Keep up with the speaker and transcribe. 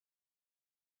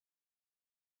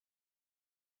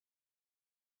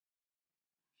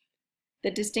The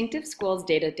Distinctive Schools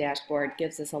Data Dashboard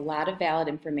gives us a lot of valid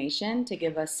information to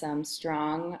give us some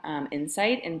strong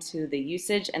insight into the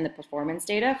usage and the performance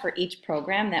data for each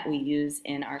program that we use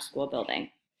in our school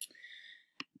building.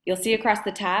 You'll see across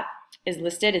the top is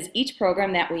listed as each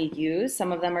program that we use.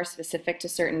 Some of them are specific to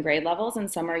certain grade levels and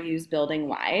some are used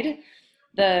building-wide.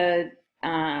 The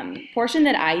portion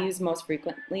that I use most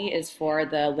frequently is for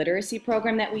the literacy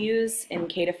program that we use in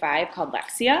K-5 called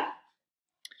Lexia.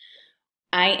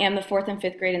 I am the 4th and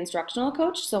 5th grade instructional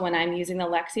coach, so when I'm using the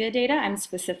Lexia data, I'm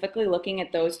specifically looking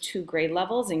at those two grade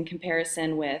levels in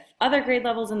comparison with other grade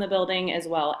levels in the building as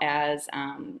well as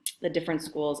the different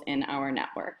schools in our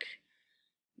network.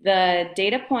 The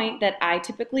data point that I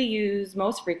typically use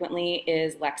most frequently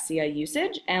is Lexia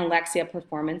usage and Lexia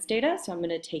performance data, so I'm going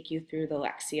to take you through the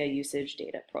Lexia usage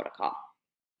data protocol.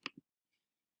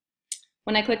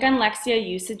 When I click on Lexia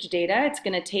usage data, it's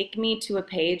going to take me to a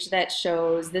page that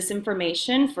shows this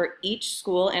information for each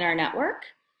school in our network.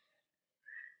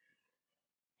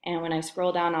 And when I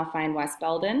scroll down, I'll find West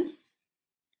Belden,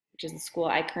 which is the school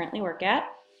I currently work at.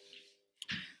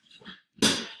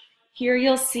 Here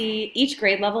you'll see each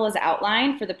grade level is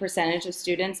outlined for the percentage of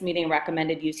students meeting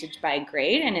recommended usage by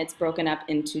grade, and it's broken up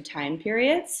into time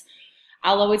periods.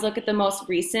 I'll always look at the most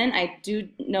recent. I do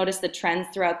notice the trends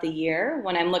throughout the year.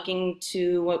 When I'm looking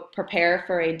to prepare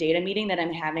for a data meeting that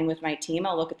I'm having with my team,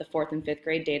 I'll look at the 4th and 5th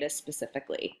grade data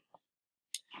specifically.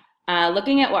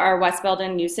 Looking at our West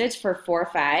Belden usage for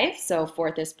 4-5, so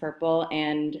 4th is purple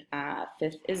and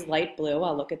 5th is light blue.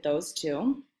 I'll look at those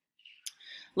too.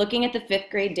 Looking at the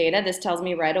 5th grade data, this tells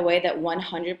me right away that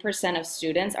 100% of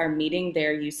students are meeting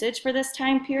their usage for this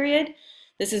time period.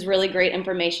 This is really great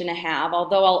information to have.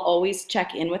 Although I'll always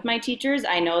check in with my teachers,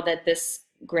 I know that this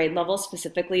grade level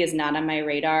specifically is not on my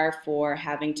radar for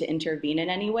having to intervene in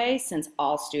any way since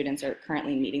all students are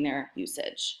currently meeting their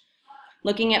usage.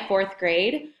 Looking at 4th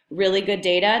grade, really good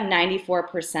data,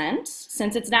 94%.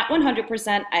 Since it's not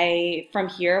 100%, from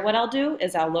here what I'll do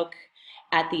is I'll look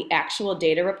at the actual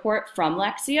data report from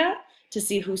Lexia to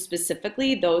see who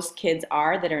specifically those kids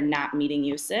are that are not meeting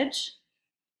usage.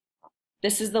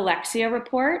 This is the Lexia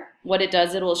report. What it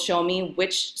does, it will show me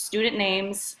which student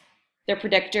names, their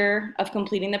predictor of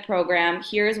completing the program.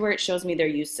 Here's where it shows me their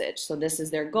usage. So this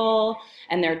is their goal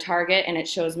and their target, and it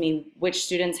shows me which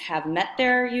students have met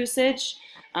their usage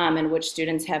and which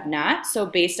students have not. So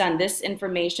based on this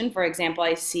information, for example,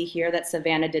 I see here that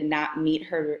Savannah did not meet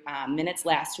her minutes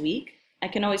last week. I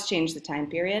can always change the time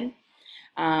period.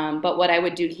 But what I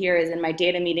would do here is in my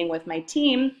data meeting with my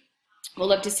team, we'll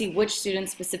look to see which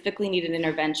students specifically need an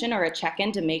intervention or a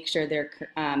check-in to make sure they're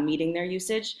meeting their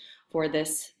usage for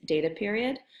this data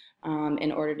period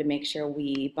in order to make sure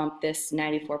we bump this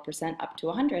 94% up to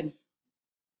 100.